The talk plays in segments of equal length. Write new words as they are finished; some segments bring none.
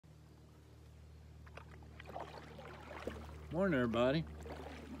Morning, everybody.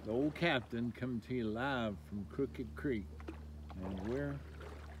 The old captain coming to you live from Crooked Creek, and we're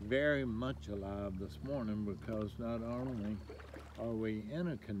very much alive this morning because not only are we in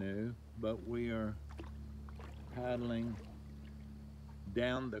a canoe, but we are paddling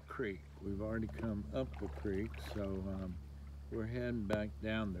down the creek. We've already come up the creek, so we're heading back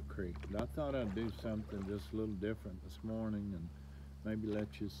down the creek. But I thought I'd do something just a little different this morning and maybe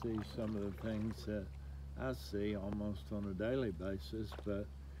let you see some of the things that I see almost on a daily basis. But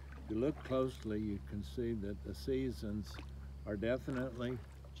if you look closely, you can see that the seasons are definitely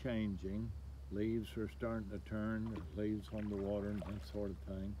changing. Leaves are starting to turn, there's leaves on the water and that sort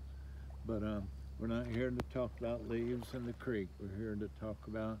of thing. But we're not here to talk about leaves in the creek. We're here to talk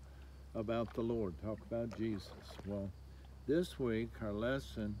about the Lord, talk about Jesus. Well, this week our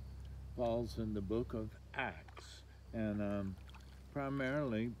lesson falls in the book of Acts, and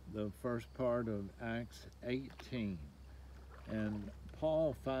primarily the first part of Acts 18. And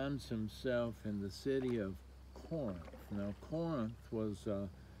Paul finds himself in the city of Corinth. Now, Corinth was a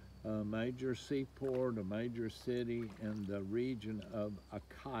major seaport, a major city in the region of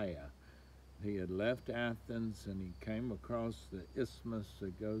Achaia. He had left Athens and he came across the isthmus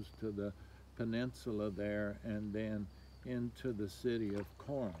that goes to the peninsula there and then into the city of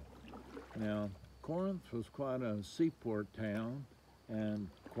Corinth. Now, Corinth was quite a seaport town and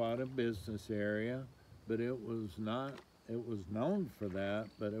quite a business area, but it was known for that,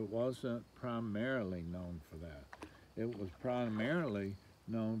 but it wasn't primarily known for that. It was primarily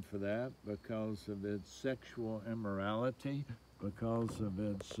known for that because of its sexual immorality, because of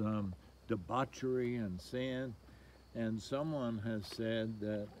its debauchery and sin. And someone has said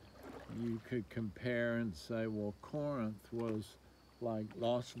that you could compare and say, well, Corinth was like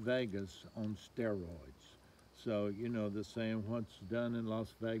Las Vegas on steroids. So, you know, the saying, what's done in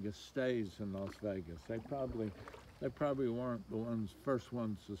Las Vegas stays in Las Vegas. They probably weren't the first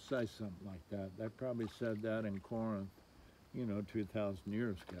ones to say something like that. They probably said that in Corinth, 2,000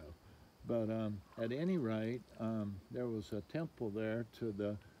 years ago. But at any rate, there was a temple there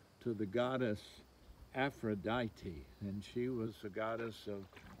to the goddess Aphrodite, and she was a goddess of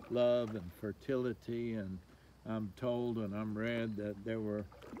love and fertility. And I'm told and I'm read that there were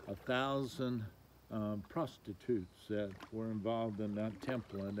 1,000 prostitutes that were involved in that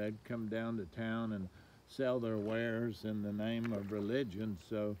temple, and they'd come down to town and sell their wares in the name of religion.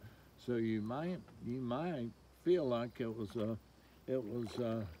 So you might feel like it was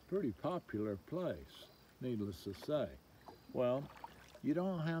a pretty popular place, needless to say. Well, you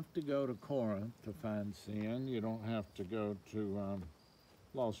don't have to go to Corinth to find sin. You don't have to go to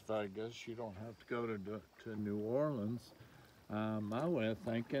Las Vegas. You don't have to go to New Orleans. My way of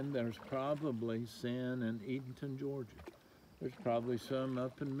thinking, there's probably sin in Edenton, Georgia. There's probably some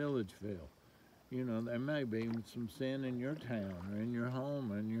up in Milledgeville. There may be some sin in your town or in your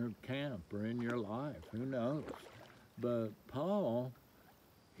home or in your camp or in your life. Who knows? But Paul,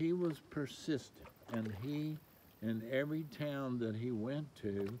 he was persistent, and in every town that he went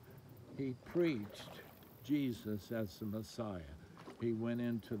to, he preached Jesus as the Messiah. He went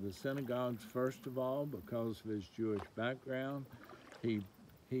into the synagogues first of all because of his Jewish background. It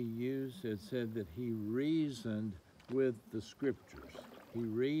said that he reasoned with the scriptures. He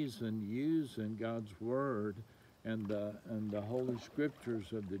reasoned using God's word and the holy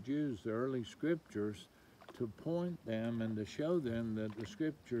scriptures of the Jews, the early scriptures, to point them and to show them that the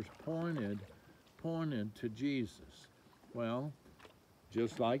scriptures pointed to Jesus. Well,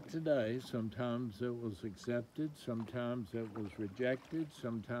 just like today, sometimes it was accepted, sometimes it was rejected,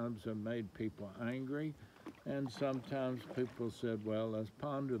 sometimes it made people angry, and sometimes people said, well, let's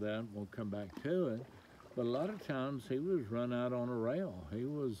ponder that and we'll come back to it. But a lot of times he was run out on a rail. He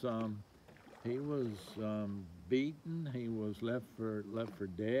was beaten. He was left for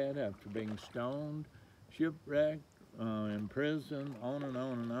dead after being stoned, shipwrecked, in prison, on and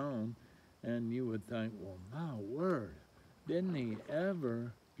on and on. And you would think, well, my word, didn't he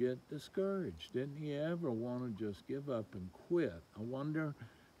ever get discouraged? Didn't he ever want to just give up and quit? I wonder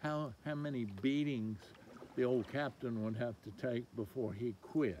how many beatings the old captain would have to take before he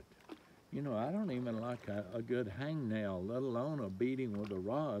quit. I don't even like a good hangnail, let alone a beating with a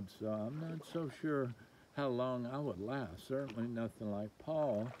rod, so I'm not so sure how long I would last. Certainly nothing like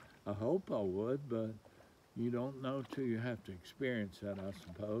Paul. I hope I would, but you don't know till you have to experience that, I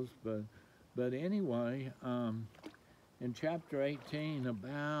suppose. But anyway, in chapter 18,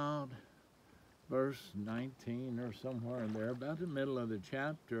 about verse 19 or somewhere in there, about the middle of the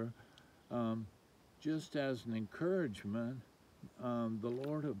chapter, just as an encouragement, the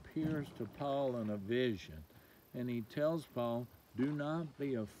Lord appears to Paul in a vision, and he tells Paul, do not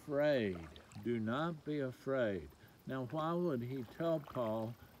be afraid. Do not be afraid. Now, why would he tell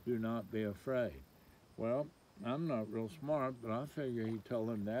Paul, do not be afraid? Well, I'm not real smart, but I figure he told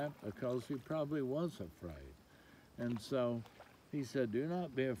him that because he probably was afraid. And so he said, do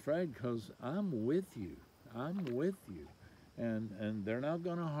not be afraid because I'm with you. I'm with you. And they're not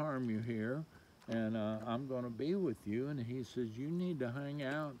going to harm you here. And I'm going to be with you. And he says, you need to hang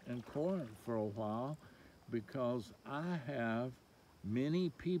out in Corinth for a while because I have many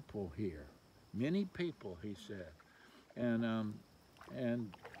people here. Many people, he said.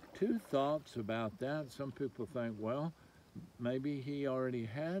 And two thoughts about that. Some people think, well, maybe he already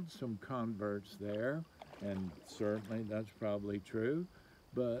had some converts there, and certainly that's probably true.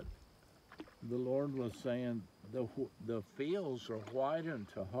 But the Lord was saying the fields are whitened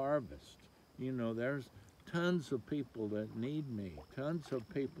to harvest. You know, there's tons of people that need me, tons of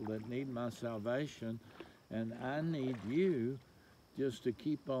people that need my salvation, and I need you just to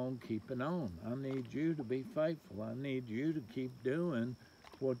keep on keeping on. I need you to be faithful. I need you to keep doing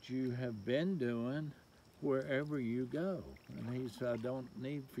what you have been doing wherever you go. And he said, I don't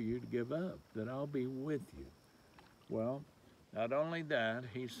need for you to give up, that I'll be with you. Well, not only that,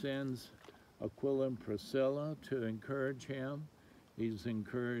 he sends Aquila and Priscilla to encourage him. He's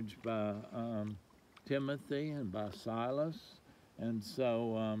encouraged by Timothy and by Silas. And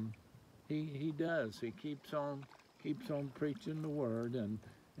so he does. He keeps on preaching the word, and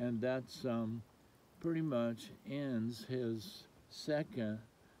that's pretty much ends his second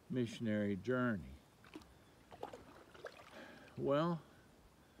missionary journey. Well,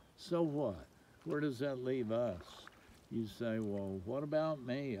 so what? Where does that leave us? You say, well, what about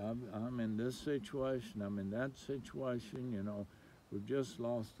me? I'm in this situation, I'm in that situation, you know, we've just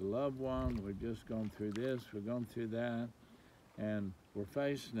lost a loved one, we've just gone through this, we're going through that, and we're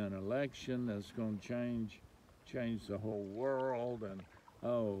facing an election that's going to change the whole world, and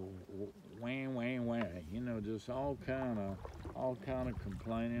oh, wah, you know, just all kind of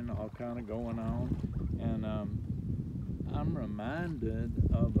complaining, all kind of going on, and I'm reminded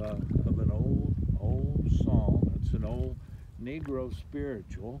of an old song. It's an old Negro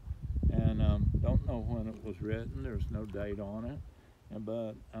spiritual, and don't know when it was written. There's no date on it,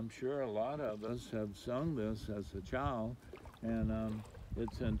 but I'm sure a lot of us have sung this as a child, and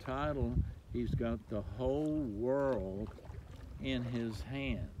it's entitled, He's Got the Whole World in His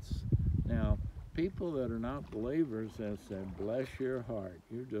Hands. Now, people that are not believers have said, bless your heart,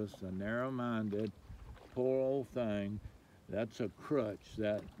 you're just a narrow-minded, poor old thing. That's a crutch,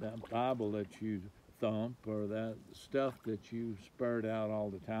 that Bible that you thump, or that stuff that you spurt out all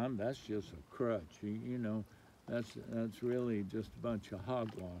the time, that's just a crutch. You know, that's really just a bunch of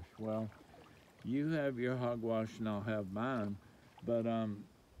hogwash. Well, you have your hogwash and I'll have mine, but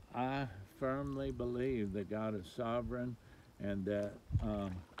I firmly believe that God is sovereign, and that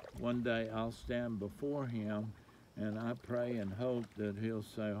one day I'll stand before him, and I pray and hope that he'll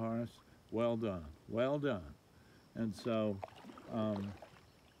say, Horace, well done, well done. And so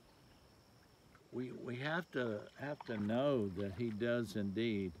we have to know that he does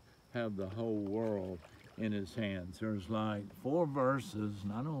indeed have the whole world in his hands. There's like 4 verses,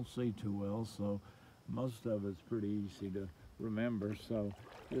 and I don't see too well, so most of it's pretty easy to remember. So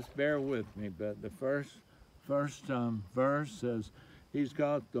just bear with me. But the first verse says, he's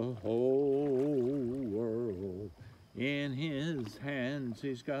got the whole world in his hands.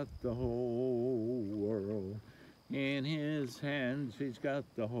 He's got the whole world in his hands. He's got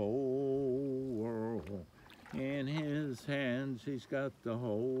the whole world in his hands. He's got the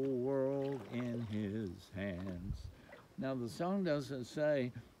whole world in his hands. Now the song doesn't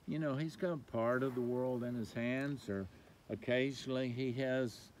say, you know, he's got part of the world in his hands, or occasionally he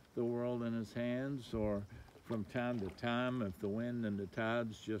has the world in his hands, or from time to time, if the wind and the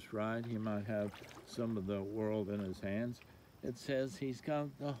tide's just right, he might have some of the world in his hands. It says he's got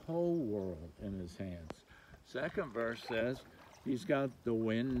the whole world in his hands. Second verse says, he's got the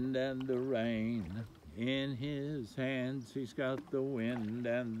wind and the rain in his hands. He's got the wind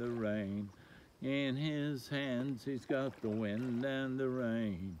and the rain in his hands. He's got the wind and the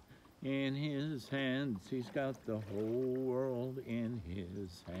rain in his hands. He's got the whole world in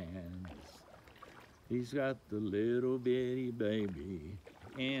his hands. He's got the little bitty baby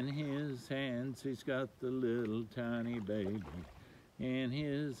in his hands. He's got the little tiny baby in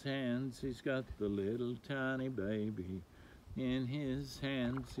his hands. He's got the little tiny baby in his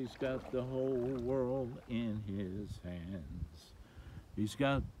hands. He's got the whole world in his hands. He's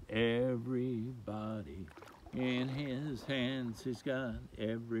got everybody in his hands. He's got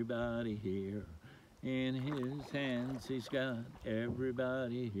everybody here in his hands. He's got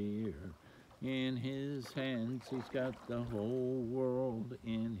everybody here in his hands. He's got the whole world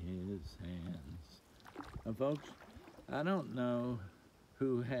in his hands. And folks, I don't know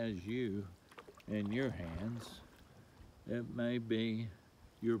who has you in your hands. It may be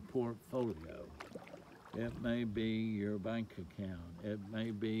your portfolio. It may be your bank account. It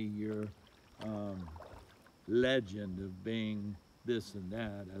may be your legend of being this and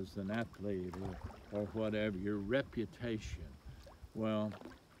that as an athlete or whatever, your reputation. Well,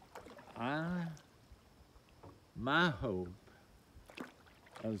 my hope,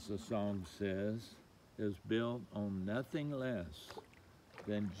 as the song says, is built on nothing less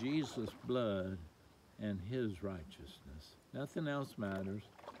than Jesus' blood and his righteousness. Nothing else matters.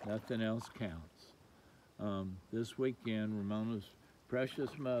 Nothing else counts. This weekend, Ramona's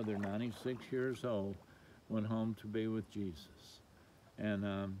precious mother, 96 years old, went home to be with Jesus.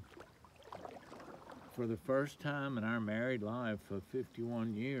 And for the first time in our married life of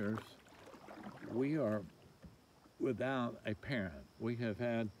 51 years, we are without a parent. We have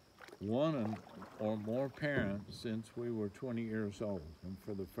had one or more parents since we were 20 years old. And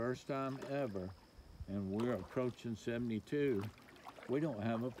for the first time ever, and we're approaching 72, we don't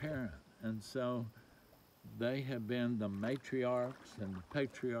have a parent. And so they have been the matriarchs and the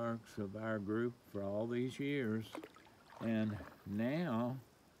patriarchs of our group for all these years. And now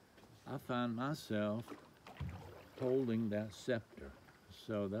I find myself holding that scepter.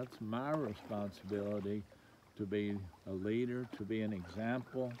 So that's my responsibility, to be a leader, to be an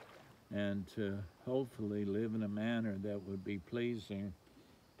example, and to hopefully live in a manner that would be pleasing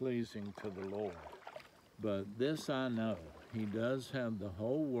to the Lord. But this I know, he does have the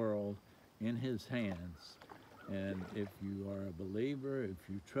whole world in his hands. And if you are a believer, if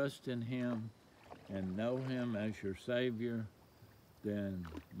you trust in him and know him as your Savior, then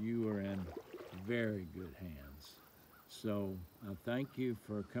you are in very good hands. So I thank you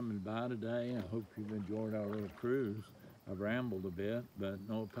for coming by today. I hope you've enjoyed our little cruise. I've rambled a bit, but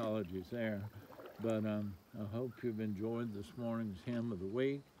no apologies there. But I hope you've enjoyed this morning's Hymn of the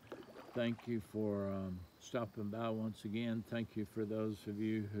Week. Thank you for stopping by once again. Thank you for those of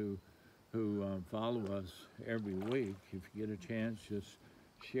you who follow us every week. If you get a chance, just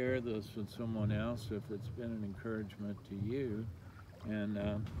share this with someone else if it's been an encouragement to you. And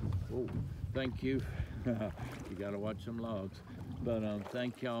thank you. You got to watch some logs. But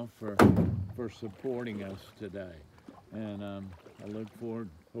thank y'all for supporting us today. And I look forward.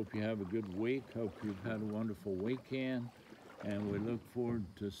 Hope you have a good week. Hope you've had a wonderful weekend. And we look forward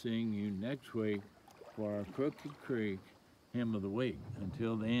to seeing you next week for our Crooked Creek Hymn of the Week.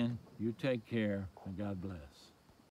 Until then, you take care and God bless.